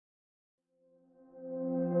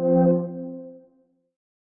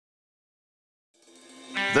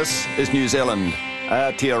This is New Zealand,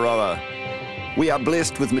 Aotearoa. We are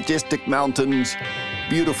blessed with majestic mountains,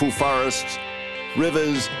 beautiful forests,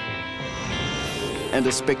 rivers, and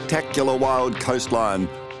a spectacular wild coastline,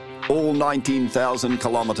 all 19,000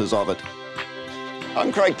 kilometres of it.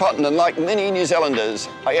 I'm Craig Potton, and like many New Zealanders,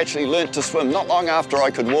 I actually learnt to swim not long after I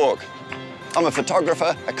could walk. I'm a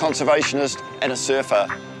photographer, a conservationist, and a surfer,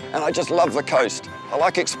 and I just love the coast. I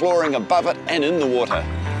like exploring above it and in the water.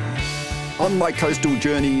 On my coastal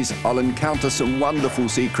journeys, I'll encounter some wonderful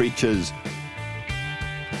sea creatures.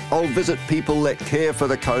 I'll visit people that care for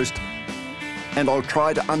the coast, and I'll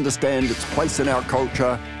try to understand its place in our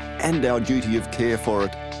culture and our duty of care for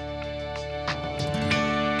it.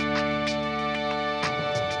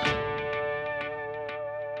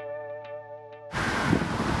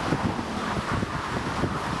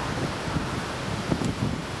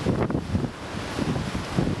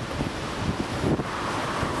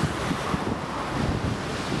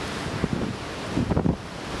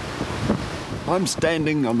 I'm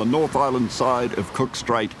standing on the North Island side of Cook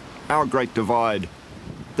Strait, our Great Divide,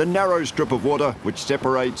 the narrow strip of water which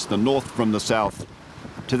separates the north from the south.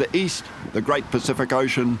 To the east, the Great Pacific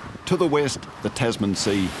Ocean, to the west, the Tasman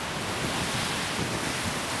Sea.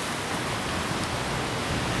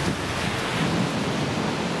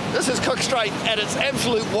 This is Cook Strait at its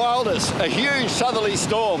absolute wildest, a huge southerly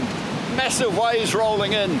storm, massive waves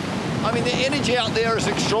rolling in. I mean, the energy out there is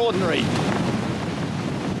extraordinary.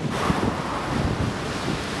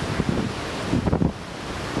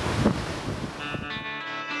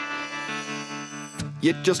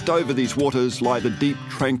 Yet just over these waters lie the deep,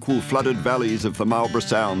 tranquil, flooded valleys of the Marlborough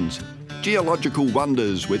Sounds, geological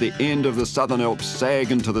wonders where the end of the Southern Alps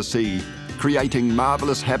sag into the sea, creating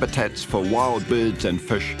marvellous habitats for wild birds and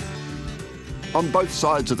fish. On both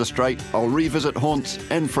sides of the strait, I'll revisit haunts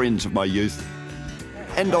and friends of my youth,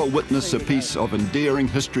 and I'll witness a piece of endearing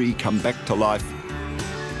history come back to life.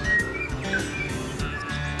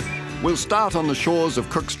 We'll start on the shores of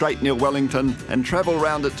Cook Strait near Wellington and travel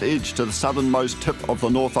round its edge to the southernmost tip of the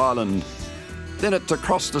North Island. Then it's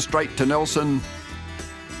across the strait to Nelson,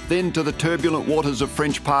 then to the turbulent waters of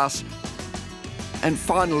French Pass, and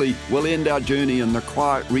finally we'll end our journey in the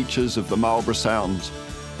quiet reaches of the Marlborough Sounds.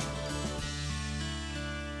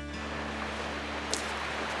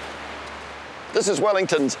 This is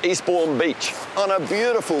Wellington's Eastbourne Beach on a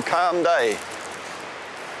beautiful calm day.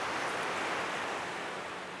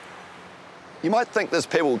 You might think this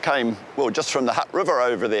pebble came, well, just from the Hutt River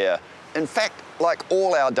over there. In fact, like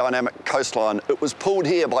all our dynamic coastline, it was pulled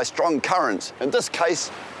here by strong currents. In this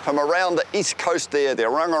case, from around the east coast there, the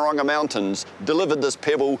Orongaronga Mountains delivered this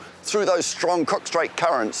pebble through those strong Cook Strait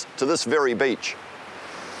currents to this very beach.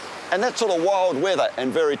 And that sort of wild weather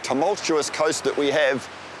and very tumultuous coast that we have,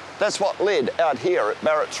 that's what led out here at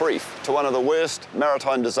Barrett's Reef to one of the worst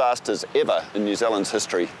maritime disasters ever in New Zealand's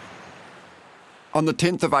history. On the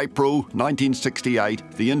 10th of April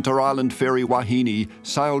 1968, the inter-island ferry Wahine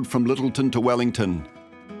sailed from Lyttelton to Wellington.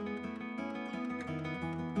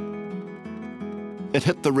 It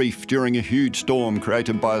hit the reef during a huge storm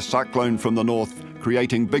created by a cyclone from the north,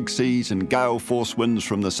 creating big seas and gale-force winds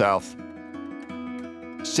from the south.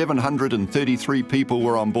 733 people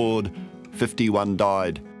were on board, 51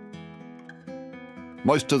 died.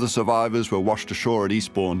 Most of the survivors were washed ashore at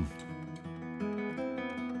Eastbourne.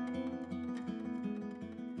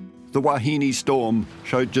 The Wahine storm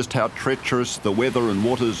showed just how treacherous the weather and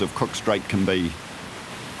waters of Cook Strait can be.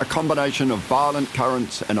 A combination of violent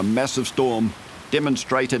currents and a massive storm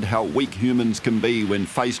demonstrated how weak humans can be when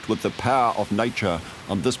faced with the power of nature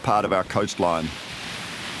on this part of our coastline.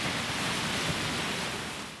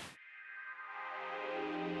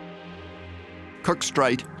 Cook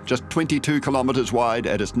Strait, just 22 kilometres wide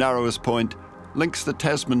at its narrowest point, links the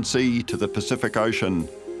Tasman Sea to the Pacific Ocean.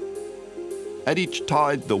 At each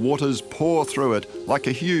tide, the waters pour through it like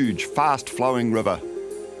a huge, fast-flowing river.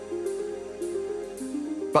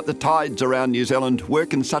 But the tides around New Zealand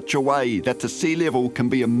work in such a way that the sea level can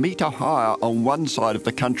be a metre higher on one side of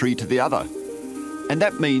the country to the other. And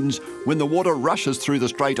that means when the water rushes through the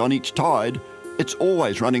strait on each tide, it's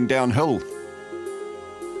always running downhill.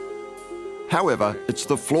 However, it's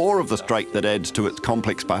the floor of the strait that adds to its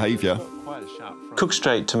complex behaviour. Cook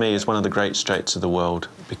Strait, to me, is one of the great straits of the world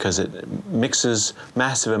because it mixes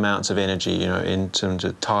massive amounts of energy, you know, in terms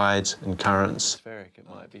of tides and currents.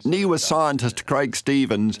 NIWA scientist Craig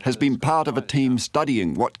Stevens has been part of a team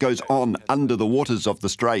studying what goes on under the waters of the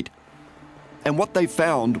strait. And what they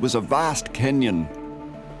found was a vast canyon.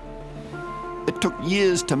 It took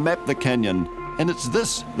years to map the canyon, and it's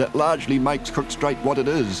this that largely makes Cook Strait what it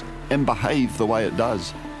is and behave the way it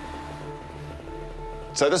does.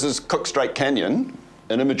 So this is Cook Strait Canyon.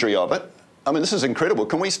 an imagery of it. I mean, this is incredible.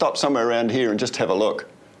 Can we stop somewhere around here and just have a look?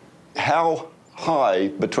 How high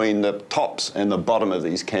between the tops and the bottom of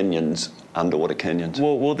these canyons, underwater canyons?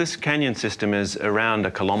 Well, this canyon system is around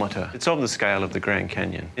 1 kilometre. It's of the scale of the Grand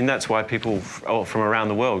Canyon. And that's why people from around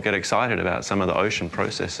the world get excited about some of the ocean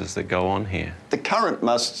processes that go on here. The current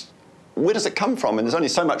must... Where does it come from? And there's only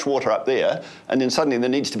so much water up there, and then suddenly there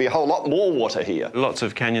needs to be a whole lot more water here. Lots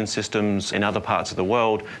of canyon systems in other parts of the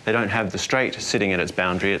world, they don't have the strait sitting at its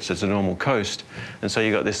boundary, it's a normal coast. And so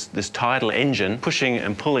you've got this tidal engine pushing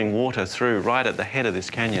and pulling water through right at the head of this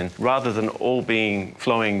canyon, rather than all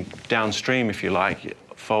flowing downstream, if you like.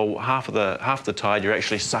 For half the tide, you're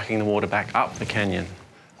actually sucking the water back up the canyon.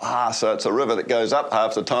 Ah, so it's a river that goes up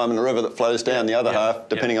half the time and a river that flows down the other half,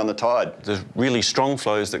 depending on the tide. The really strong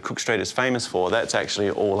flows that Cook Strait is famous for, that's actually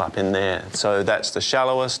all up in there. So that's the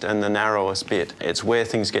shallowest and the narrowest bit. It's where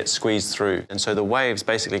things get squeezed through. And so the waves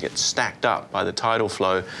basically get stacked up by the tidal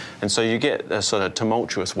flow. And so you get a sort of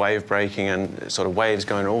tumultuous wave breaking and sort of waves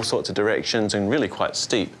going in all sorts of directions and really quite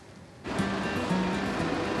steep.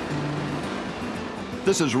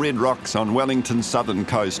 This is Red Rocks on Wellington's southern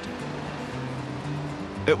coast.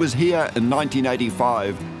 It was here in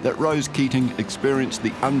 1985 that Rose Keating experienced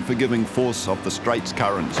the unforgiving force of the Strait's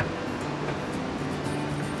currents.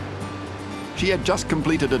 She had just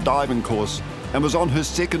completed a diving course and was on her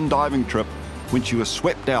second diving trip when she was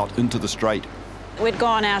swept out into the Strait. We'd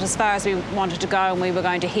gone out as far as we wanted to go and we were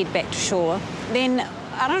going to head back to shore. Then,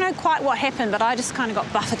 I don't know quite what happened, but I just kind of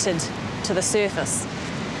got buffeted to the surface.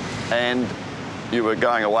 And you were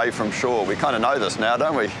going away from shore. We kind of know this now,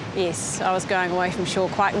 don't we? Yes, I was going away from shore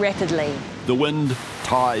quite rapidly. The wind,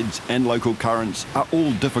 tides and local currents are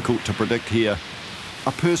all difficult to predict here.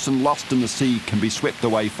 A person lost in the sea can be swept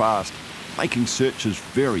away fast, making searches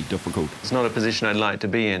very difficult. It's not a position I'd like to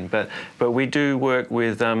be in, but we do work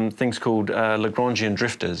with things called Lagrangian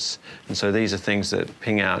drifters. And so these are things that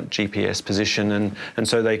ping out GPS position, and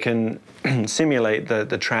so they can simulate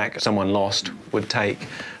the track someone lost would take.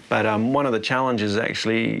 But one of the challenges is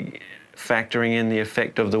actually factoring in the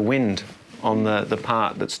effect of the wind on the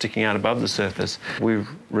part that's sticking out above the surface. We've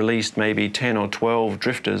released maybe 10 or 12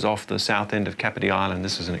 drifters off the south end of Kapiti Island.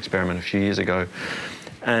 This was an experiment a few years ago.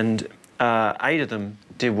 And 8 of them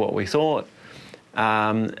did what we thought,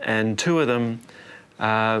 and 2 of them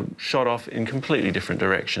shot off in completely different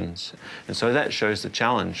directions. And so that shows the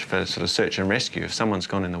challenge for sort of search and rescue. If someone's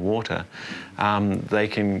gone in the water,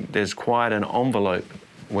 there's quite an envelope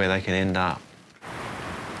where they can end up.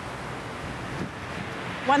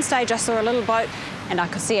 One stage I saw a little boat and I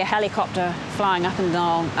could see a helicopter flying up and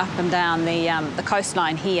down the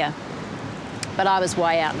coastline here. But I was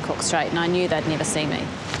way out in Cook Strait and I knew they'd never see me.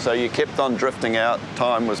 So you kept on drifting out,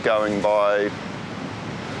 time was going by?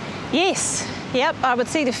 Yes, yep, I would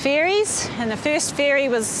see the ferries, and the first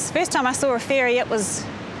time I saw a ferry, I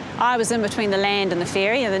was in between the land and the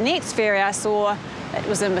ferry, and the next ferry I saw, it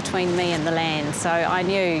was in between me and the land. So I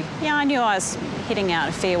knew I was heading out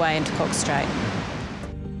a fair way into Cook Strait.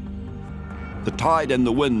 The tide and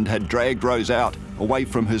the wind had dragged Rose out, away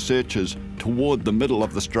from her searches, toward the middle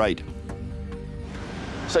of the strait.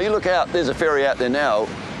 So you look out, there's a ferry out there now.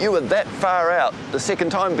 You were that far out the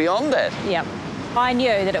second time beyond that? Yep. I knew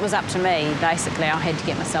that it was up to me, basically. I had to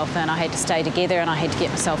get myself in, I had to stay together, and I had to get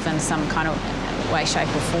myself in some kind of way, shape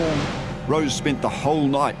or form. Rose spent the whole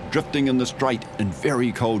night drifting in the strait in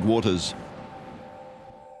very cold waters.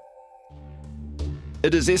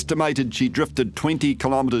 It is estimated she drifted 20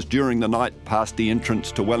 kilometres during the night past the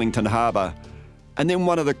entrance to Wellington Harbour. And then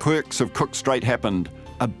one of the quirks of Cook Strait happened.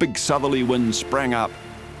 A big southerly wind sprang up.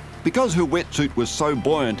 Because her wetsuit was so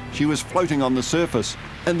buoyant, she was floating on the surface,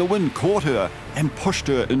 and the wind caught her and pushed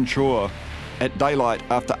her inshore. At daylight,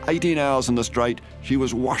 after 18 hours in the strait, she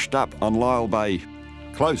was washed up on Lyell Bay,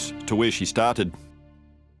 close to where she started.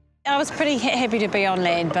 I was pretty happy to be on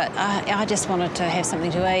land, but I just wanted to have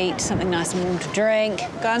something to eat, something nice and warm to drink,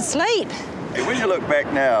 go and sleep. Hey, when you look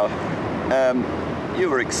back now,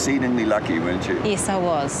 you were exceedingly lucky, weren't you? Yes, I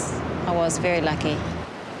was. I was very lucky.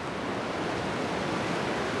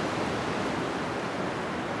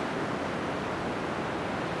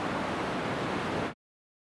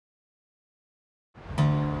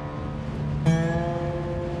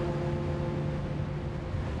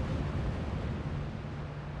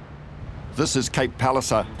 This is Cape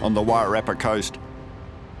Palliser on the Wairarapa coast.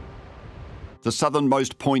 The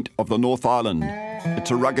southernmost point of the North Island. It's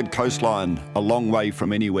a rugged coastline, a long way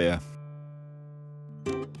from anywhere.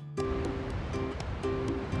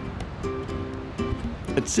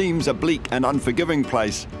 It seems a bleak and unforgiving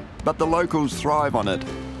place, but the locals thrive on it.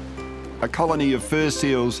 A colony of fur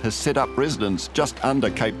seals has set up residence just under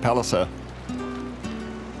Cape Palliser.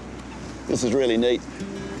 This is really neat.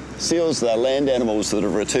 Seals are land animals that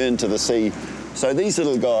have returned to the sea. So these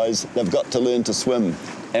little guys, they've got to learn to swim.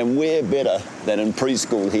 And we're better than in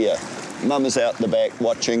preschool here. Mum is out the back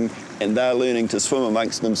watching, and they're learning to swim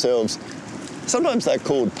amongst themselves. Sometimes they're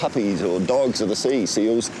called puppies or dogs of the sea,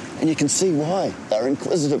 seals, and you can see why. They're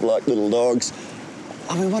inquisitive like little dogs.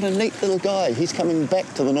 I mean, what a neat little guy. He's coming back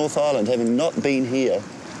to the North Island, having not been here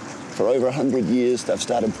for over 100 years. They've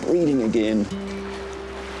started breeding again.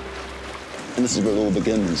 And this is where it all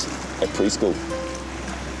begins, at preschool.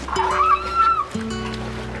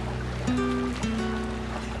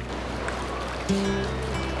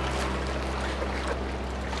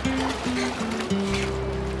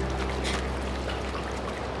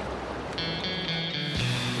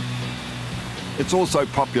 It's also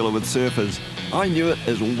popular with surfers. I knew it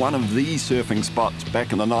as one of the surfing spots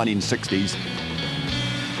back in the 1960s.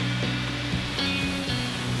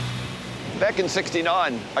 Back in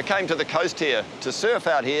 '69, I came to the coast here to surf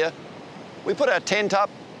out here. We put our tent up,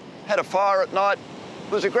 had a fire at night.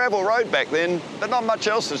 It was a gravel road back then, but not much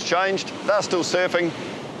else has changed. They're still surfing.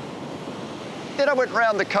 Then I went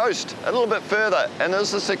round the coast a little bit further, and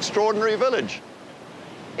there's this extraordinary village.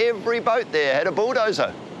 Every boat there had a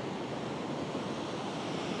bulldozer.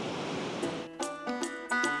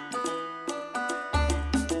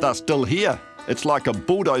 They're still here. It's like a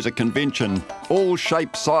bulldozer convention, all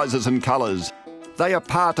shapes, sizes and colours. They are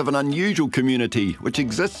part of an unusual community which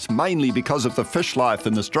exists mainly because of the fish life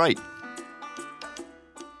in the strait.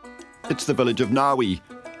 It's the village of Ngawi,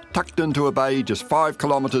 tucked into a bay just 5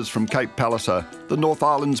 kilometres from Cape Palliser, the North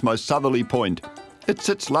Island's most southerly point. It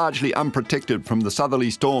sits largely unprotected from the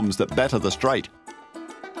southerly storms that batter the strait.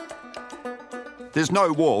 There's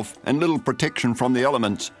no wharf and little protection from the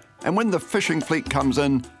elements, and when the fishing fleet comes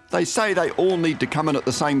in, they say they all need to come in at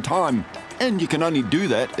the same time, and you can only do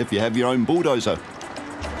that if you have your own bulldozer.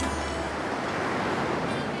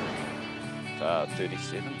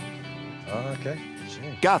 37. Oh, okay. Sure.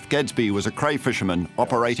 Garth Gadsby was a cray fisherman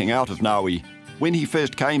operating out of Ngawi. When he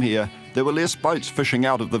first came here, there were less boats fishing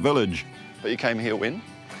out of the village. But you came here when?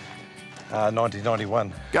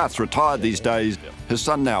 1991. Garth's retired these days. His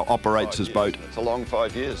son now operates his boat. It's a long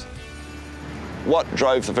 5 years. What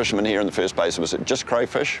drove the fishermen here in the first place? Was it just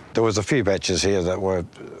crayfish? There was a few batches here that were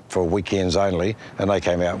for weekends only, and they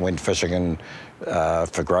came out and went fishing and,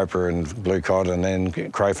 for groper and blue cod and then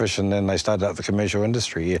crayfish, and then they started up the commercial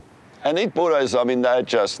industry here. And these bulldozers, I mean, they're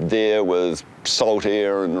just there with salt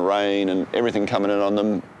air and rain and everything coming in on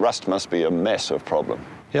them. Rust must be a massive problem.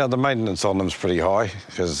 Yeah, the maintenance on them's pretty high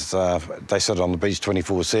because they sit on the beach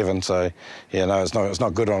 24/7, so yeah, no, it's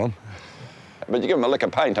not good on them. But you give them a lick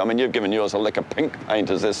of paint. I mean, you've given yours a lick of pink paint.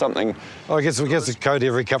 Is there something? Oh, I guess we get the coat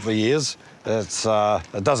every couple of years. It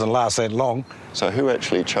doesn't last that long. So who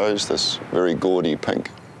actually chose this very gaudy pink?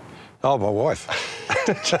 Oh, my wife.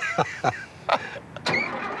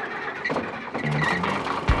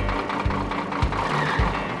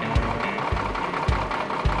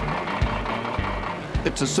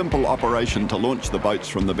 It's a simple operation to launch the boats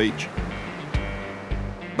from the beach.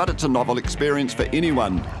 But it's a novel experience for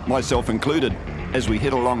anyone, myself included, as we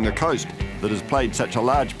head along the coast that has played such a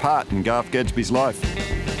large part in Garth Gadsby's life.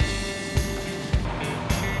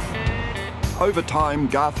 Over time,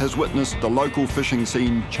 Garth has witnessed the local fishing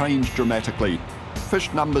scene change dramatically.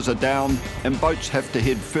 Fish numbers are down and boats have to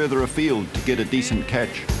head further afield to get a decent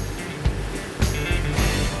catch.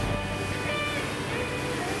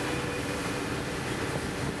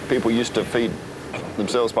 People used to feed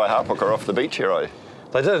themselves by harpooker off the beach here,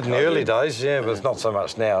 They did in the early days, yeah, but not so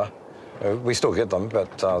much now. We still get them,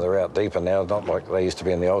 but they're out deeper now, not like they used to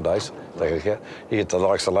be in the old days. You get the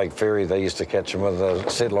likes of Lake Ferry, they used to catch them with a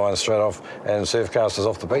set line straight off and surf casters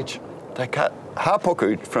off the beach. They cut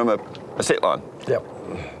harpooker from a set line? Yep.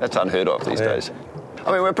 That's unheard of these days.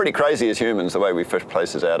 I mean, we're pretty crazy as humans, the way we fish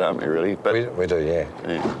places out, aren't we, really? But we do, yeah.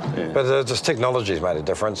 But just technology's made a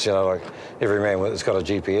difference, you know, like every man has got a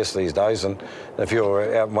GPS these days, and if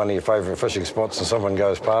you're out in one of your favourite fishing spots and someone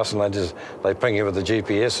goes past and they ping you with the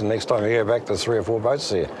GPS, and next time you go back, there's 3 or 4 boats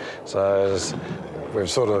there. So we've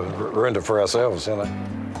sort of ruined it for ourselves, you know.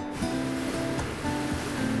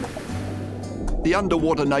 The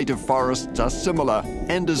underwater native forests are similar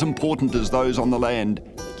and as important as those on the land,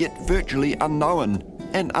 yet virtually unknown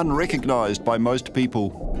and unrecognised by most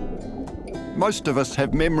people. Most of us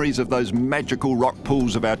have memories of those magical rock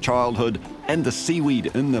pools of our childhood and the seaweed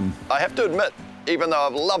in them. I have to admit, even though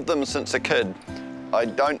I've loved them since a kid, I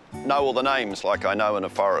don't know all the names like I know in a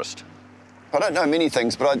forest. I don't know many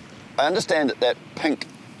things, but I understand that pink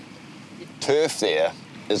turf there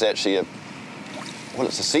is actually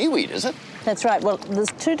it's a seaweed, is it? That's right. Well,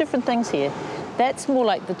 there's 2 different things here. That's more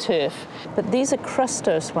like the turf, but these are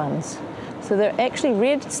crustose ones. So they're actually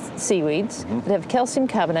red seaweeds that have calcium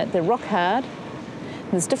carbonate. They're rock hard.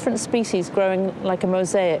 There's different species growing like a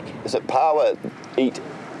mosaic. Is it paua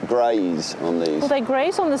graze on these? Well, they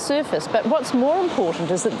graze on the surface, but what's more important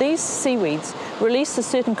is that these seaweeds release a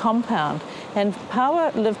certain compound, and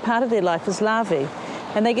paua live part of their life as larvae,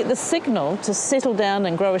 and they get the signal to settle down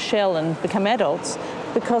and grow a shell and become adults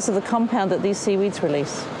because of the compound that these seaweeds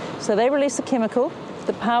release. So they release a chemical.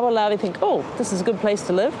 The paua larvae think, oh, this is a good place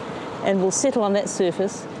to live, and will settle on that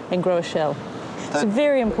surface and grow a shell. It's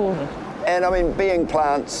very important. And I mean, being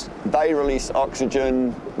plants, they release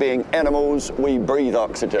oxygen. Being animals, we breathe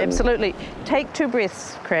oxygen. Absolutely. Take 2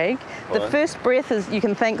 breaths, Craig. The first breath is you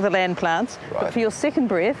can thank the land plants, but for your second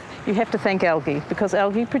breath, you have to thank algae, because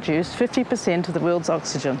algae produce 50% of the world's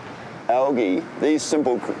oxygen. Algae, these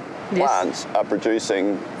simple plants are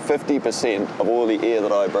producing 50% of all the air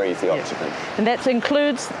that I breathe, the oxygen. And that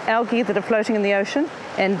includes algae that are floating in the ocean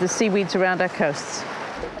and the seaweeds around our coasts.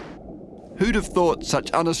 Who'd have thought such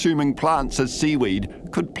unassuming plants as seaweed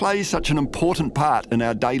could play such an important part in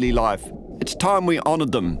our daily life? It's time we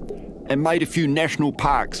honoured them and made a few national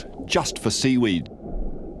parks just for seaweed.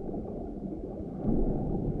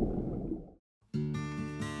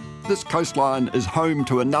 This coastline is home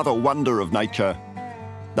to another wonder of nature.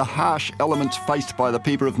 The harsh elements faced by the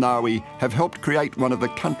people of Ngawi have helped create one of the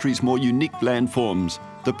country's more unique landforms,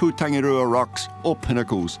 the Pūtangirua Rocks, or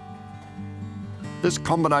pinnacles. This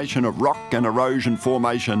combination of rock and erosion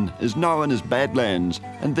formation is known as Badlands,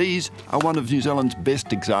 and these are one of New Zealand's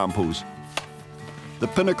best examples. The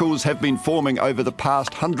pinnacles have been forming over the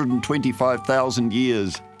past 125,000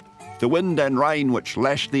 years. The wind and rain which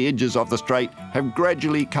lash the edges of the strait have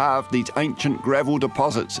gradually carved these ancient gravel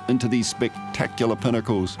deposits into these spectacular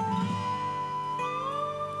pinnacles.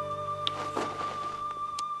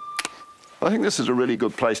 I think this is a really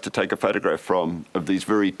good place to take a photograph from, of these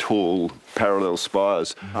very tall parallel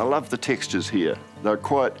spires. I love the textures here. They're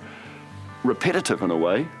quite repetitive in a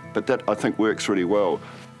way, but that I think works really well.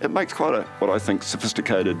 It makes quite a, what I think,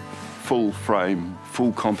 sophisticated, full frame,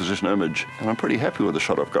 full composition image, and I'm pretty happy with the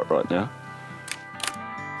shot I've got right now.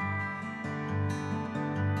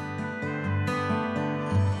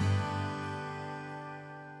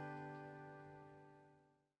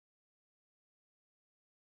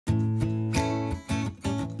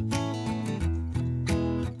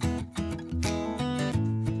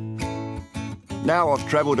 Now I've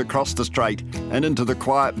travelled across the strait and into the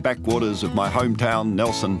quiet backwaters of my hometown,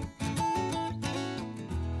 Nelson.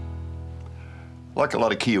 Like a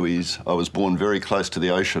lot of Kiwis, I was born very close to the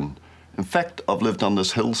ocean. In fact, I've lived on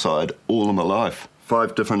this hillside all of my life.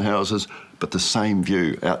 5 different houses, but the same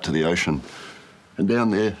view out to the ocean. And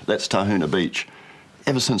down there, that's Tahuna Beach.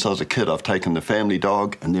 Ever since I was a kid, I've taken the family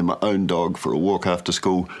dog and then my own dog for a walk after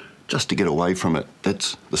school, just to get away from it.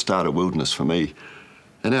 That's the start of wilderness for me.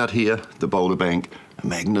 And out here, the Boulder Bank, a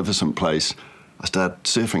magnificent place. I started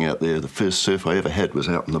surfing out there. The first surf I ever had was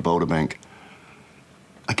out on the Boulder Bank.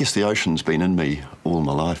 I guess the ocean's been in me all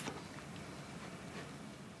my life.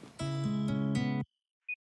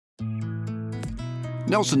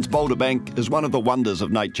 Nelson's Boulder Bank is one of the wonders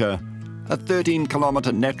of nature. A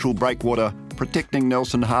 13-kilometre natural breakwater protecting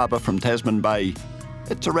Nelson Harbour from Tasman Bay.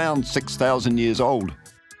 It's around 6,000 years old.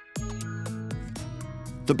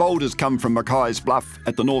 The boulders come from Mackay's Bluff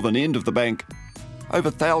at the northern end of the bank. Over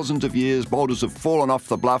thousands of years, boulders have fallen off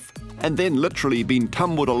the bluff and then literally been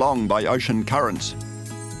tumbled along by ocean currents.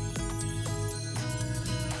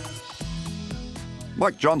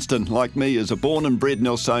 Mike Johnston, like me, is a born and bred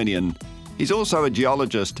Nelsonian. He's also a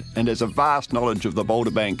geologist and has a vast knowledge of the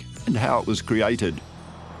Boulder Bank and how it was created.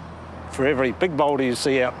 For every big boulder you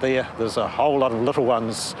see out there, there's a whole lot of little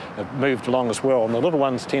ones that moved along as well, and the little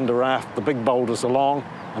ones tend to raft the big boulders along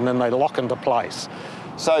and then they lock into place.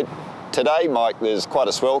 So today, Mike, there's quite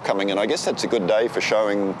a swell coming in. I guess that's a good day for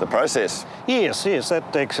showing the process. Yes,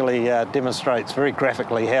 that actually demonstrates very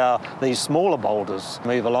graphically how these smaller boulders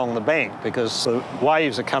move along the bank, because the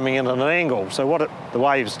waves are coming in at an angle. So what the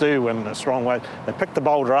waves do when a strong wave, they pick the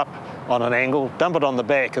boulder up on an angle, dump it on the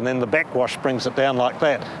back, and then the backwash brings it down like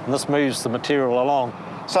that, and this moves the material along.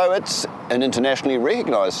 So it's an internationally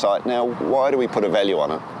recognised site. Now, why do we put a value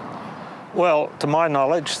on it? Well, to my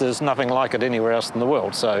knowledge, there's nothing like it anywhere else in the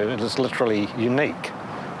world, so it is literally unique.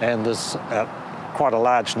 And there's quite a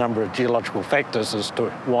large number of geological factors as to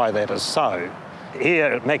why that is so. Here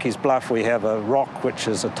at Mackey's Bluff, we have a rock which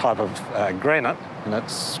is a type of granite, and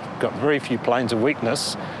it's got very few planes of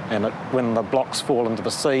weakness, and when the blocks fall into the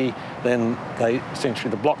sea, then essentially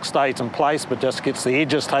the block stays in place but just gets the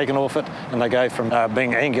edges taken off it, and they go from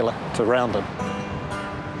being angular to rounded.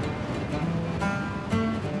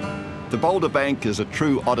 The Boulder Bank is a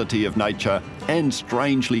true oddity of nature and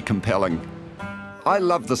strangely compelling. I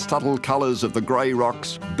love the subtle colours of the grey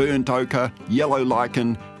rocks, burnt ochre, yellow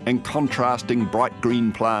lichen and contrasting bright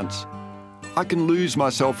green plants. I can lose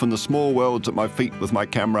myself in the small worlds at my feet with my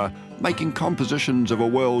camera, making compositions of a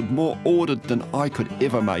world more ordered than I could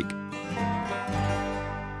ever make.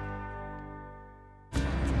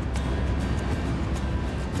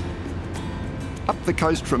 Up the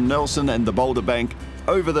coast from Nelson and the Boulder Bank,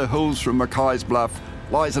 over the hills from Mackay's Bluff,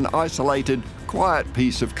 lies an isolated, quiet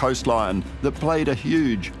piece of coastline that played a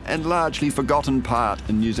huge and largely forgotten part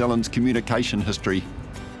in New Zealand's communication history.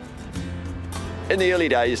 In the early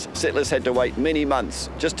days, settlers had to wait many months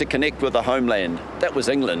just to connect with the homeland. That was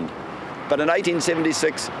England. But in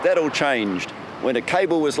 1876, that all changed when a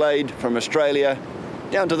cable was laid from Australia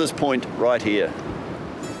down to this point right here.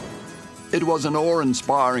 It was an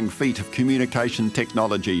awe-inspiring feat of communication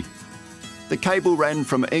technology. The cable ran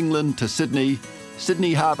from England to Sydney,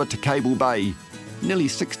 Sydney Harbour to Cable Bay, nearly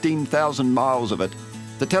 16,000 miles of it.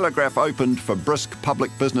 The telegraph opened for brisk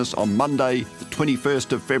public business on Monday, the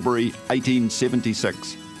 21st of February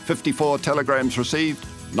 1876. 54 telegrams received,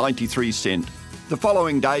 93 sent. The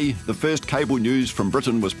following day, the first cable news from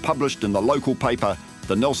Britain was published in the local paper,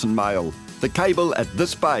 the Nelson Mail. The cable at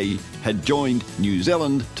this bay had joined New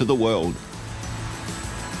Zealand to the world.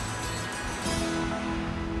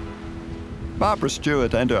 Barbara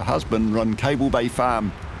Stewart and her husband run Cable Bay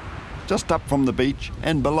Farm. Just up from the beach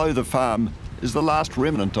and below the farm is the last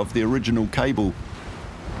remnant of the original cable.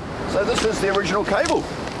 So this is the original cable?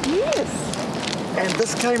 Yes. And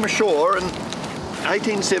this came ashore in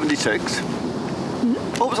 1876.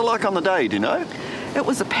 What was it like on the day, do you know? It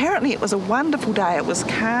was a wonderful day. It was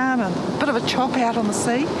calm and a bit of a chop out on the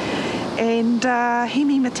sea. And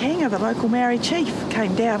Hemi Matanga, the local Maori chief,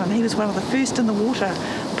 came down and he was one of the first in the water,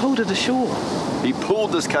 pulled it ashore. He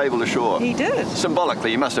pulled this cable ashore? He did.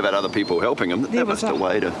 Symbolically, he must have had other people helping him. That must have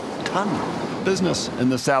weighed a ton. Business in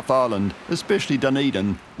the South Island, especially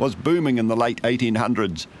Dunedin, was booming in the late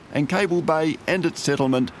 1800s, and Cable Bay and its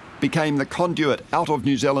settlement became the conduit out of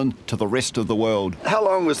New Zealand to the rest of the world. How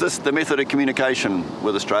long was this the method of communication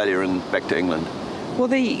with Australia and back to England? Well,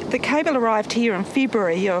 the cable arrived here in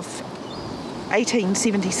February of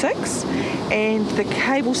 1876, and the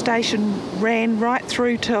cable station ran right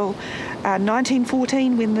through till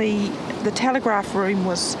 1914 when the telegraph room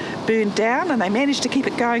was burned down, and they managed to keep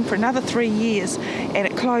it going for another 3 years, and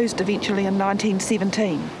it closed eventually in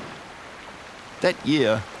 1917. That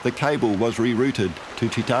year, the cable was rerouted to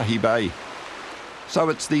Titahi Bay. So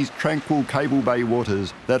it's these tranquil Cable Bay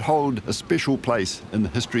waters that hold a special place in the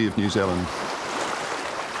history of New Zealand.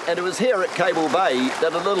 And it was here at Cable Bay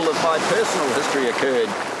that a little of my personal history occurred.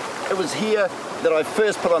 It was here that I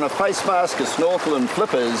first put on a face mask, a snorkel and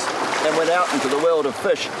flippers and went out into the world of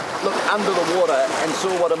fish, looked under the water and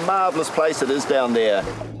saw what a marvellous place it is down there.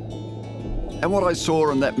 And what I saw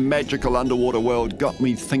in that magical underwater world got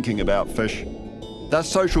me thinking about fish. They're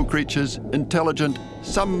social creatures, intelligent,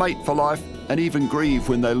 some mate for life and even grieve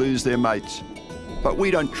when they lose their mates. But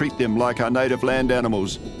we don't treat them like our native land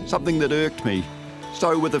animals, something that irked me.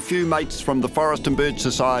 So with a few mates from the Forest and Bird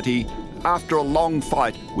Society, after a long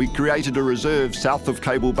fight, we created a reserve south of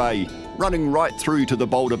Cable Bay, running right through to the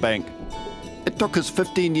Boulder Bank. It took us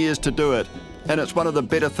 15 years to do it, and it's one of the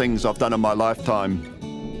better things I've done in my lifetime.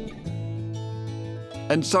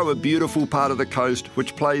 And so a beautiful part of the coast,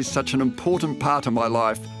 which plays such an important part of my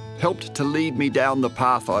life, helped to lead me down the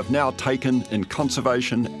path I've now taken in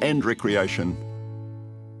conservation and recreation.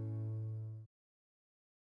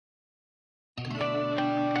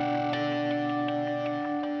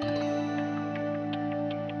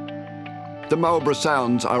 The Marlborough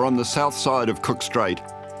Sounds are on the south side of Cook Strait.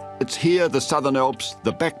 It's here the Southern Alps,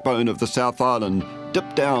 the backbone of the South Island,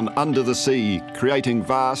 dip down under the sea, creating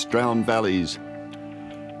vast drowned valleys.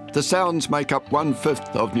 The Sounds make up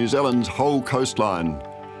 1/5 of New Zealand's whole coastline.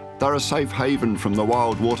 They're a safe haven from the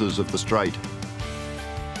wild waters of the Strait.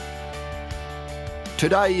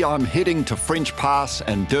 Today I'm heading to French Pass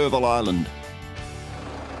and D'Urville Island.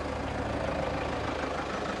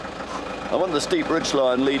 I'm on the steep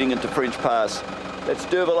ridgeline leading into French Pass. That's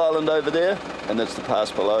D'Urville Island over there, and that's the pass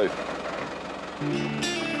below.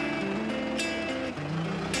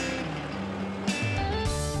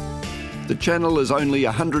 The channel is only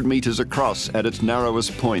 100 metres across at its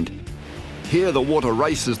narrowest point. Here the water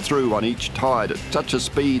races through on each tide at such a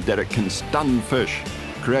speed that it can stun fish,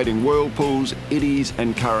 creating whirlpools, eddies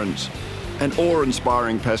and currents. An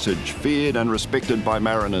awe-inspiring passage, feared and respected by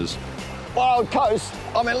mariners. Wild coast.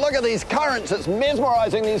 I mean, look at these currents. It's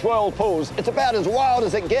mesmerising, these whirlpools. It's about as wild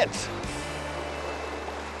as it gets.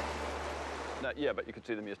 Yeah, but you could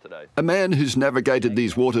see them yesterday. A man who's navigated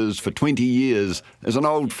these waters for 20 years is an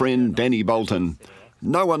old friend, Danny Bolton.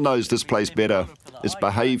 No one knows this place better. Its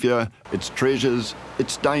behaviour, its treasures,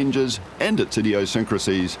 its dangers and its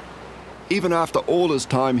idiosyncrasies. Even after all his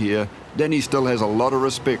time here, Danny still has a lot of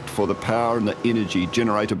respect for the power and the energy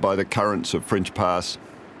generated by the currents of French Pass.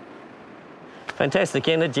 Fantastic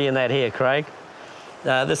energy in that here, Craig.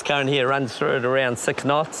 This current here runs through at around 6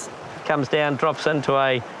 knots, comes down, drops into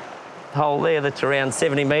a hole there that's around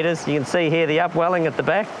 70 metres. You can see here the upwelling at the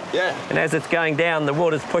back. Yeah. And as it's going down, the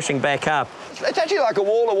water's pushing back up. It's actually like a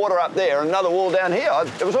wall of water up there and another wall down here.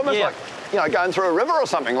 It was almost like, you know, going through a river or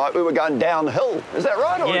something, like we were going downhill. Is that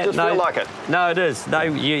right, or does it just feel like it? No, it is. No,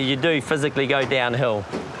 you do physically go downhill.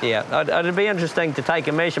 Yeah, it'd be interesting to take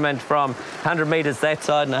a measurement from 100 metres that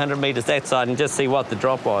side and 100 metres that side and just see what the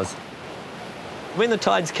drop was. When the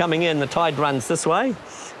tide's coming in, the tide runs this way,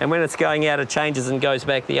 and when it's going out, it changes and goes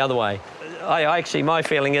back the other way. Actually, my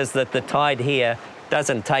feeling is that the tide here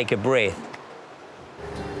doesn't take a breath.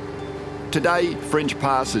 Today, French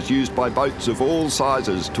Pass is used by boats of all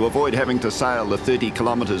sizes to avoid having to sail the 30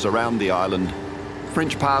 kilometres around the island.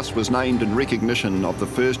 French Pass was named in recognition of the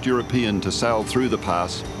first European to sail through the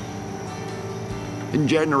pass. In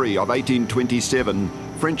January of 1827,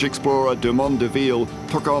 French explorer Dumont d'Urville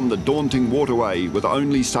took on the daunting waterway with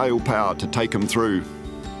only sail power to take him through.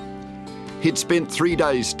 He'd spent 3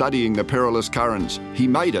 days studying the perilous currents. He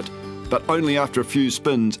made it, but only after a few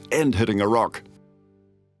spins and hitting a rock.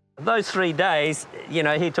 Those 3 days, you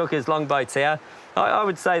know, he took his longboats out. I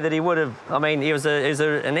would say that he would have, I mean, he was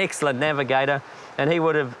an excellent navigator, and he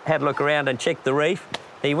would have had a look around and checked the reef.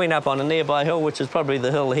 He went up on a nearby hill, which is probably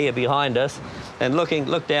the hill here behind us, and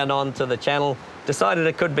looked down onto the channel, decided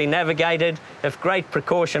it could be navigated if great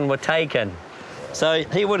precaution were taken. So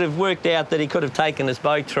he would have worked out that he could have taken his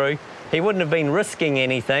boat through. He wouldn't have been risking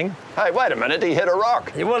anything. Hey, wait a minute, he hit a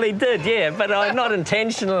rock. Well, he did, yeah, but not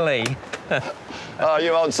intentionally. Oh,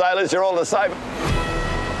 you old sailors, you're all the same.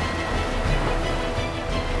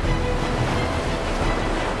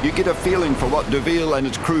 You get a feeling for what d'Urville and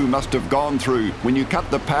his crew must have gone through when you cut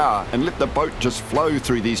the power and let the boat just flow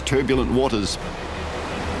through these turbulent waters.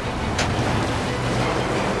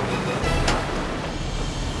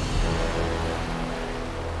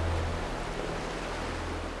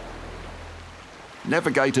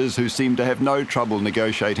 Navigators who seem to have no trouble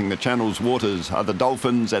negotiating the channel's waters are the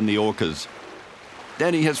dolphins and the orcas.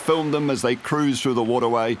 Danny has filmed them as they cruise through the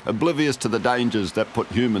waterway, oblivious to the dangers that put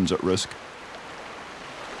humans at risk.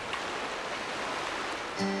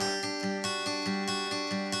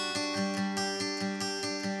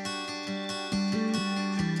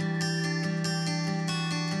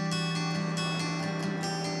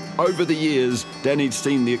 Over the years, Danny's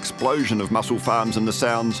seen the explosion of mussel farms in the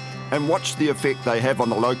Sounds and watched the effect they have on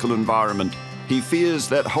the local environment. He fears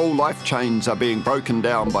that whole life chains are being broken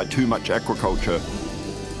down by too much aquaculture.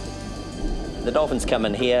 The dolphins come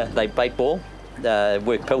in here, they bait ball,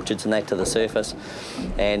 work pilchards and that to the surface,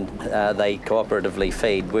 and they cooperatively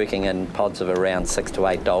feed, working in pods of around 6 to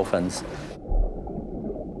 8 dolphins.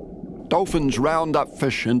 Dolphins round up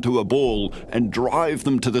fish into a ball and drive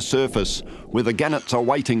them to the surface, where the gannets are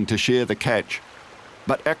waiting to share the catch.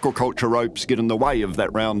 But aquaculture ropes get in the way of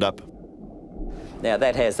that roundup. Now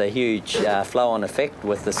that has a huge flow-on effect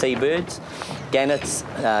with the seabirds. Gannets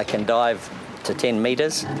can dive to 10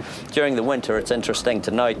 metres. During the winter, it's interesting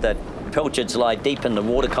to note that pilchards lie deep in the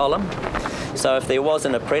water column. So if there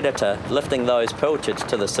wasn't a predator lifting those pilchards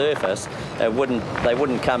to the surface, they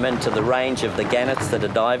wouldn't come into the range of the gannets that are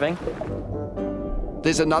diving.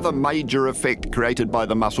 There's another major effect created by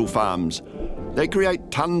the mussel farms. They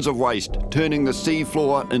create tons of waste, turning the sea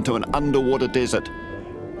floor into an underwater desert.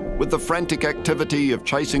 With the frantic activity of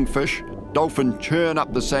chasing fish, dolphins churn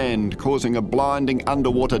up the sand, causing a blinding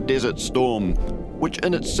underwater desert storm, which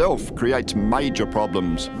in itself creates major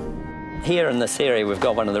problems. Here in this area, we've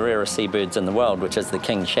got one of the rarest seabirds in the world, which is the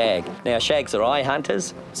king shag. Now, shags are eye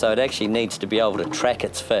hunters, so it actually needs to be able to track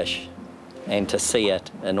its fish and to see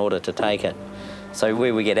it in order to take it. So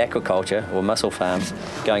where we get aquaculture, or mussel farms,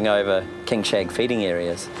 going over king shag feeding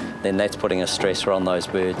areas, then that's putting a stressor on those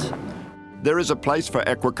birds. There is a place for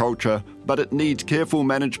aquaculture, but it needs careful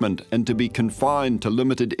management and to be confined to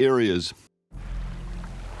limited areas.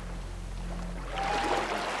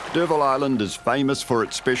 D'Urville Island is famous for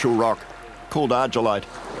its special rock, called argillite.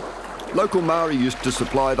 Local Maori used to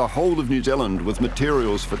supply the whole of New Zealand with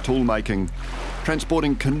materials for tool making,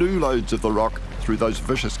 transporting canoe loads of the rock through those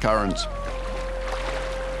vicious currents.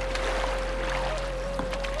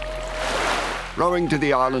 Rowing to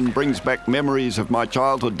the island brings back memories of my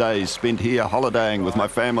childhood days spent here holidaying with my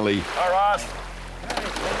family. All right.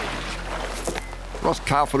 Ross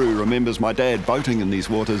Kafaru remembers my dad boating in these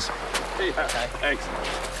waters. Yeah, thanks.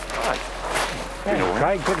 Right. Hey,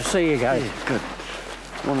 Craig, good to see you again. Yeah, good.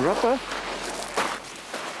 Wander up, eh?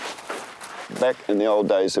 Back in the old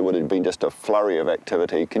days, there would have been just a flurry of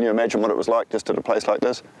activity. Can you imagine what it was like just at a place like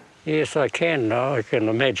this? Yes, I can. I can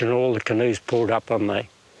imagine all the canoes pulled up on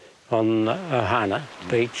Ohana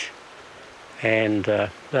beach, and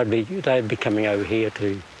they'd be coming over here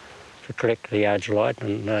to collect the argillite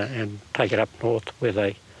and take it up north where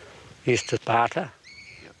they used to barter.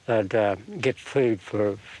 They'd get food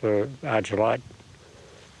for argillite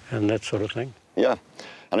and that sort of thing. Yeah,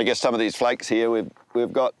 and I guess some of these flakes here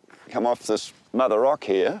we've got come off this mother rock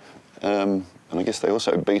here, and I guess they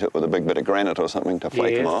also beat it with a big bit of granite or something to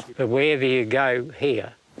flake them off. But wherever you go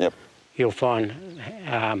here, yep, you'll find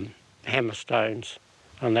hammer stones,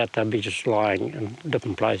 and that they'll be just lying in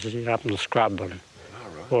different places, up in the scrub and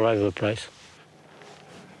all over the place.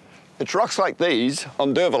 It's rocks like these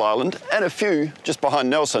on D'Urville Island, and a few just behind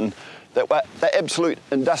Nelson, that were the absolute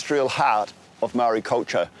industrial heart of Maori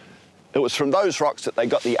culture. It was from those rocks that they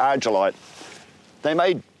got the argillite. They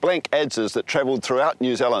made blank adzes that travelled throughout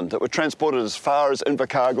New Zealand that were transported as far as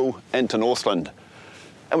Invercargill and to Northland.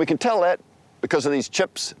 And we can tell that because of these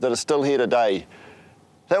chips that are still here today.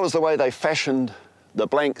 That was the way they fashioned the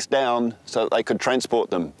blanks down so that they could transport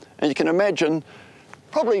them. And you can imagine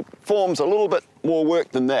probably forms a little bit more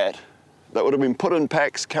work than that would have been put in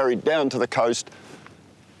packs, carried down to the coast.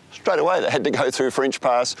 Straight away they had to go through French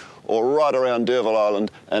Pass or right around D'Urville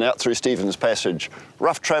Island and out through Stevens Passage.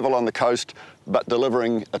 Rough travel on the coast, but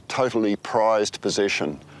delivering a totally prized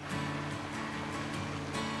possession.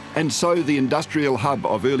 And so the industrial hub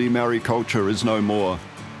of early Maori culture is no more.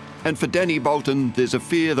 And for Danny Bolton, there's a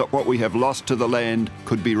fear that what we have lost to the land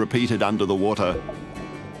could be repeated under the water.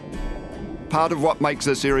 Part of what makes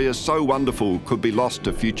this area so wonderful could be lost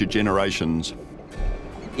to future generations.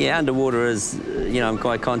 Yeah, underwater is, I'm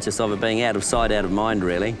quite conscious of it being out of sight, out of mind,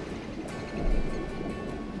 really.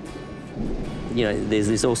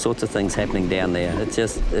 There's all sorts of things happening down there. It's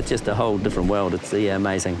just a whole different world. It's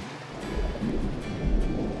amazing.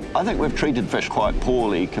 I think we've treated fish quite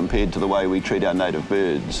poorly compared to the way we treat our native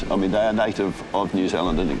birds. I mean, they are native of New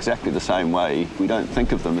Zealand in exactly the same way. We don't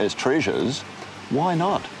think of them as treasures. Why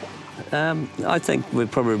not? I think we've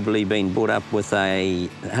probably been brought up with a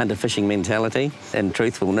hunter-fishing mentality and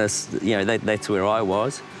truthfulness. That's where I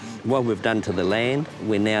was. What we've done to the land,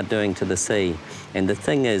 we're now doing to the sea. And the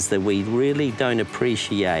thing is that we really don't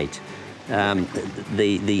appreciate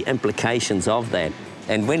the implications of that.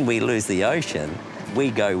 And when we lose the ocean, we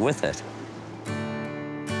go with it.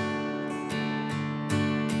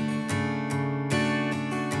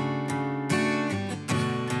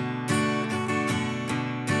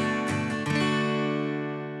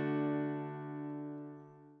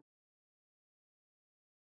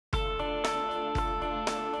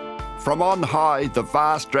 From on high, the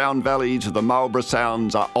vast drowned valleys of the Marlborough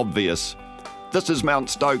Sounds are obvious. This is Mount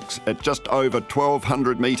Stokes at just over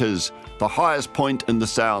 1,200 metres, the highest point in the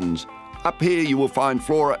Sounds. Up here you will find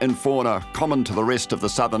flora and fauna common to the rest of the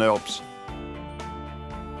Southern Alps.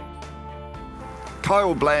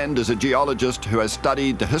 Kyle Bland is a geologist who has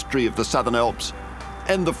studied the history of the Southern Alps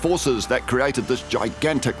and the forces that created this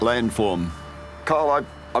gigantic landform. Kyle,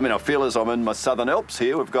 I feel as I'm in my Southern Alps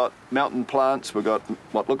here. We've got mountain plants, we've got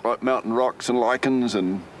what look like mountain rocks and lichens,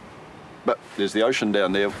 but there's the ocean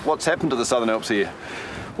down there. What's happened to the Southern Alps here?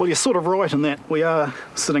 Well, you're sort of right in that we are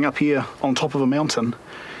sitting up here on top of a mountain,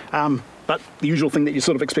 but the usual thing that you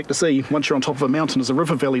sort of expect to see once you're on top of a mountain is a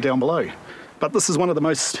river valley down below. But this is one of the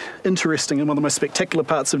most interesting and one of the most spectacular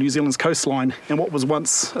parts of New Zealand's coastline, and what was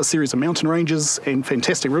once a series of mountain ranges and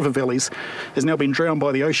fantastic river valleys has now been drowned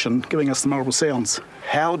by the ocean, giving us the Marlborough Sounds.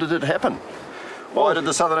 How did it happen? Why did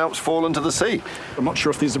the Southern Alps fall into the sea? I'm not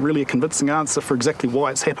sure if there's really a convincing answer for exactly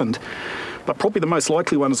why it's happened, but probably the most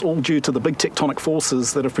likely one is all due to the big tectonic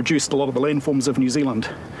forces that have produced a lot of the landforms of New Zealand.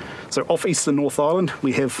 So off eastern North Island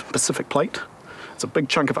we have Pacific Plate. It's a big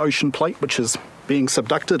chunk of ocean plate which is being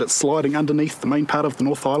subducted. It's sliding underneath the main part of the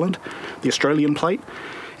North Island, the Australian plate,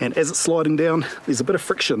 and as it's sliding down there's a bit of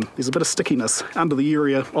friction, there's a bit of stickiness under the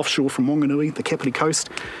area offshore from Wanganui, the Kapiti coast,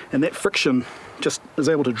 and that friction just is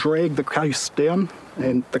able to drag the coast down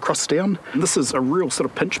and the crust down. And this is a real sort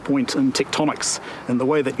of pinch point in tectonics and the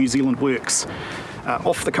way that New Zealand works.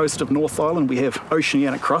 Off the coast of North Island we have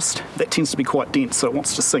oceanic crust. That tends to be quite dense, so it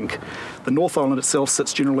wants to sink. The North Island itself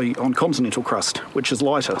sits generally on continental crust, which is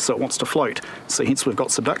lighter, so it wants to float, so hence we've got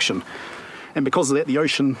subduction. And because of that, the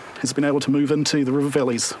ocean has been able to move into the river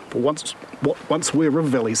valleys, or what once were river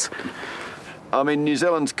valleys. I mean, New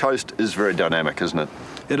Zealand's coast is very dynamic, isn't it?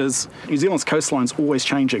 It is. New Zealand's coastline's always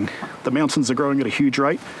changing. The mountains are growing at a huge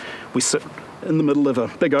rate. We sit in the middle of a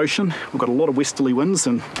big ocean. We've got a lot of westerly winds,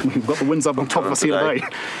 and we've got the winds up on top of us here today.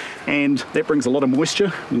 And that brings a lot of moisture.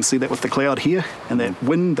 You can see that with the cloud here, and that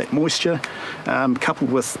wind, that moisture, coupled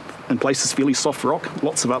with, in places, fairly soft rock,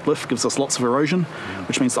 lots of uplift gives us lots of erosion,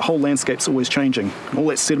 which means the whole landscape's always changing. And all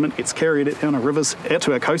that sediment gets carried down our rivers, out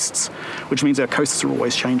to our coasts, which means our coasts are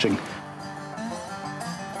always changing.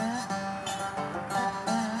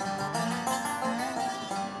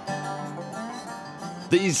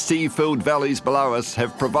 These sea-filled valleys below us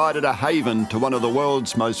have provided a haven to one of the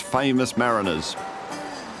world's most famous mariners.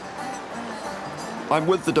 I'm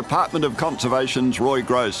with the Department of Conservation's Roy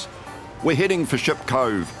Gross. We're heading for Ship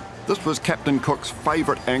Cove. This was Captain Cook's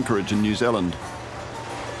favourite anchorage in New Zealand.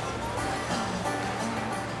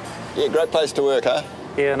 Yeah, great place to work, huh?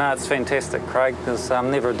 Yeah, no, it's fantastic, Craig. There's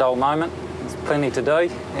never a dull moment. There's plenty to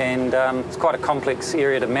do, and it's quite a complex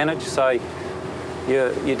area to manage, so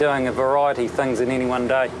you're doing a variety of things in any one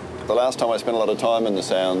day. The last time I spent a lot of time in the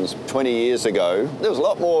Sounds, 20 years ago, there was a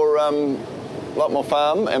lot more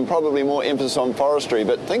farm and probably more emphasis on forestry,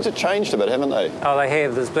 but things have changed a bit, haven't they? Oh, they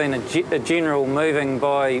have. There's been a general moving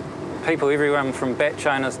by people, everyone from batch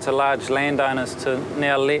owners to large landowners, to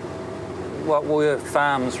now let what were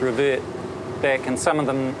farms revert back, and some of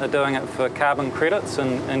them are doing it for carbon credits,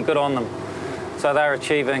 and good on them. So they're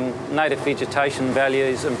achieving native vegetation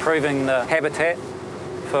values, improving the habitat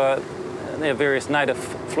for their various native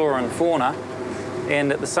flora and fauna,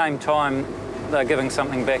 and at the same time they're giving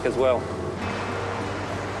something back as well.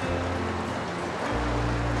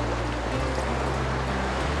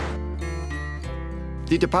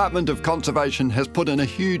 The Department of Conservation has put in a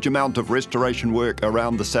huge amount of restoration work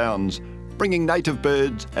around the Sounds, bringing native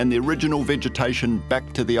birds and the original vegetation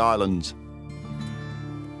back to the islands.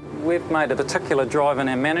 We've made a particular drive in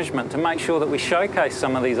our management to make sure that we showcase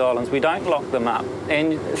some of these islands. We don't lock them up,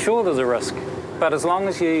 and sure, there's a risk, but as long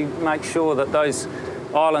as you make sure that those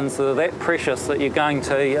islands that are that precious, that you're going to,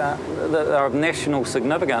 that are of national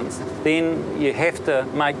significance, then you have to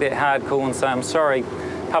make that hard call and say, I'm sorry,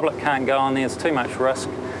 public can't go on there, there's too much risk,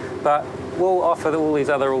 but we'll offer all these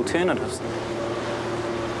other alternatives.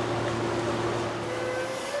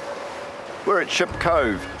 We're at Ship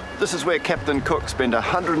Cove. This is where Captain Cook spent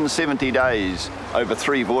 170 days over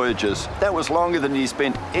 3 voyages. That was longer than he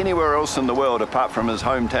spent anywhere else in the world apart from his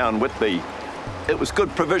hometown Whitby. It was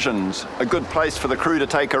good provisions, a good place for the crew to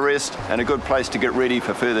take a rest, and a good place to get ready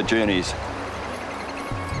for further journeys.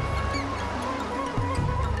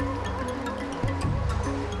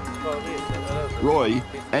 Roy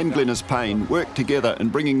and Glenys Payne worked together in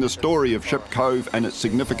bringing the story of Ship Cove and its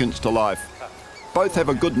significance to life. Both have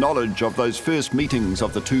a good knowledge of those first meetings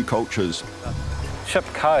of the two cultures. Ship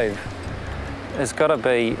Cove has got to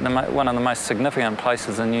be one of the most significant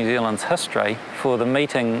places in New Zealand's history for the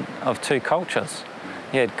meeting of two cultures.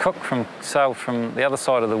 You had Cook sailed from the other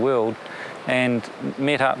side of the world and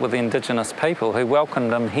met up with the indigenous people who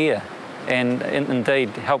welcomed him here and indeed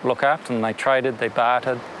helped look after them. They traded, they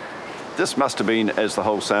bartered. This must have been, as the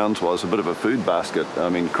whole Sounds was, a bit of a food basket. I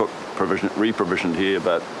mean, Cook reprovisioned here,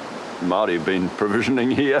 but Māori have been provisioning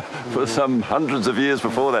here for some hundreds of years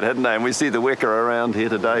before that, hadn't they? And we see the weka around here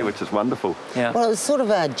today, which is wonderful. Yeah. Well, it was sort of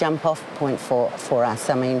a jump-off point for us.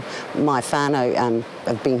 I mean, my whānau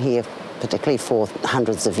have been here particularly for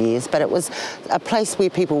hundreds of years, but it was a place where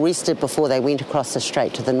people rested before they went across the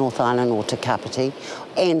strait to the North Island or to Kapiti,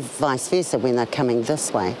 and vice versa when they're coming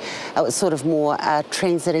this way. It was sort of more a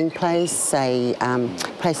transiting place, a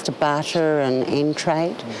place to barter and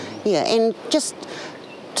trade. Yeah, and just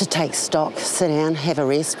to take stock, sit down, have a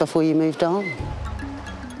rest before you moved on.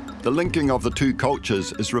 The linking of the two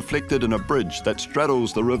cultures is reflected in a bridge that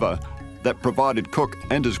straddles the river that provided Cook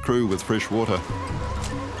and his crew with fresh water.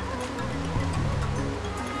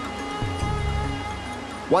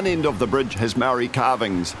 One end of the bridge has Maori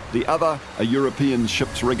carvings, the other a European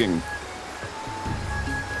ship's rigging.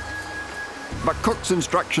 But Cook's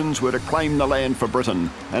instructions were to claim the land for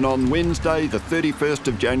Britain, and on Wednesday, the 31st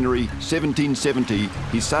of January 1770,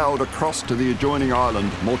 he sailed across to the adjoining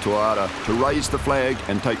island, Motuara, to raise the flag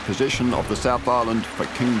and take possession of the South Island for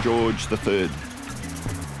King George III.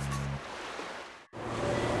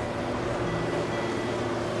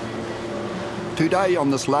 Today,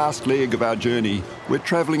 on this last leg of our journey, we're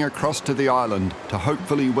travelling across to the island to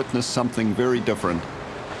hopefully witness something very different.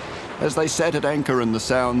 As they sat at anchor in the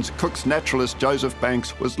Sounds, Cook's naturalist Joseph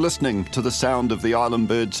Banks was listening to the sound of the island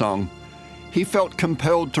bird song. He felt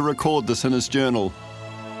compelled to record this in his journal.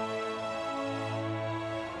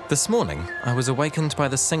 This morning, I was awakened by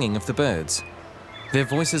the singing of the birds. Their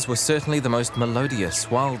voices were certainly the most melodious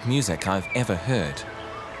wild music I've ever heard.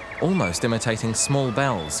 almost imitating small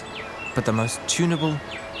bells, but the most tunable,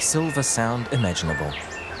 silver sound imaginable.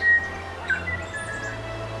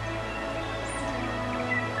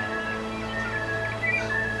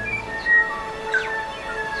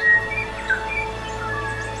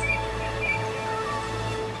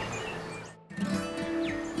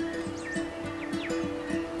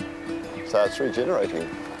 So it's regenerating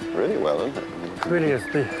really well, isn't it? It really is.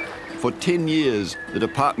 For 10 years, the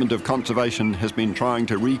Department of Conservation has been trying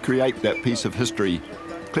to recreate that piece of history,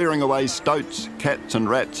 clearing away stoats, cats and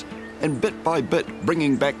rats, and bit by bit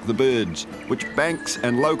bringing back the birds, which Banks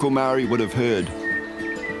and local Maori would have heard.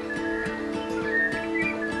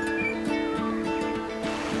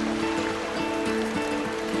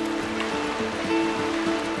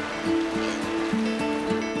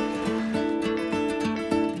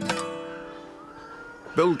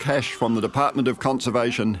 Bill Cash from the Department of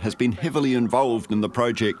Conservation has been heavily involved in the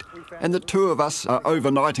project, and the two of us are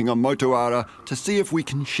overnighting on Motuara to see if we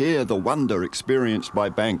can share the wonder experienced by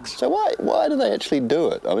Banks. So why do they actually do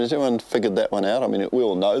it? I mean, has anyone figured that one out? I mean, we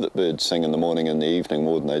all know that birds sing in the morning and the evening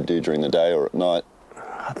more than they do during the day or at night.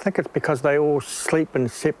 I think it's because they all sleep in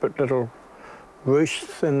separate little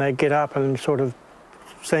roosts and they get up and sort of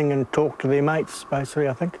sing and talk to their mates, basically,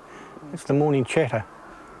 I think. It's the morning chatter,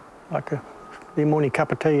 like their morning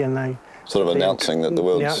cup of tea, and they... Sort of announcing that the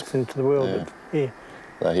world's... Announcing to the world that,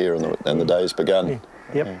 they're here and the day's begun. Yeah.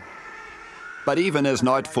 Yep. Yeah. But even as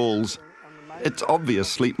night falls, it's obvious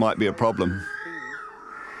sleep might be a problem.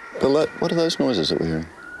 Bill, what are those noises that we're hearing?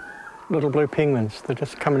 Little blue penguins, they're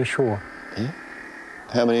just coming ashore. Yeah?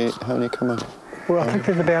 How many come in? Well, I think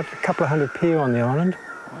there's about a couple of hundred pair on the island.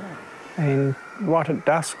 And right at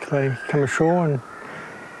dusk, they come ashore and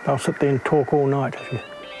they'll sit there and talk all night.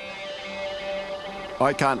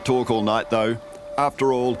 I can't talk all night though.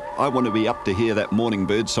 After all, I want to be up to hear that morning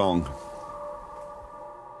bird song.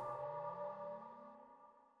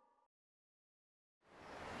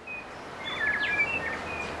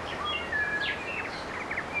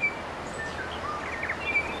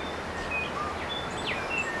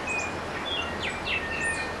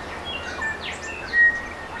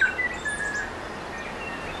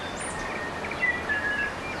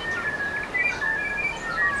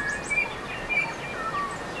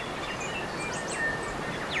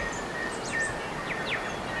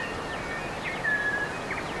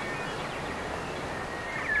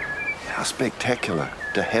 How spectacular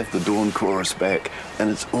to have the dawn chorus back, and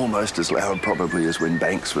it's almost as loud probably as when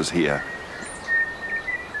Banks was here.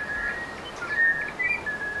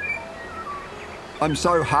 I'm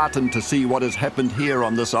so heartened to see what has happened here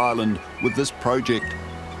on this island with this project.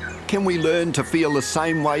 Can we learn to feel the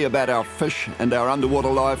same way about our fish and our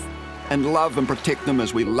underwater life, and love and protect them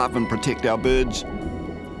as we love and protect our birds?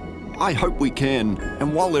 I hope we can,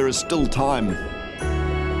 and while there is still time,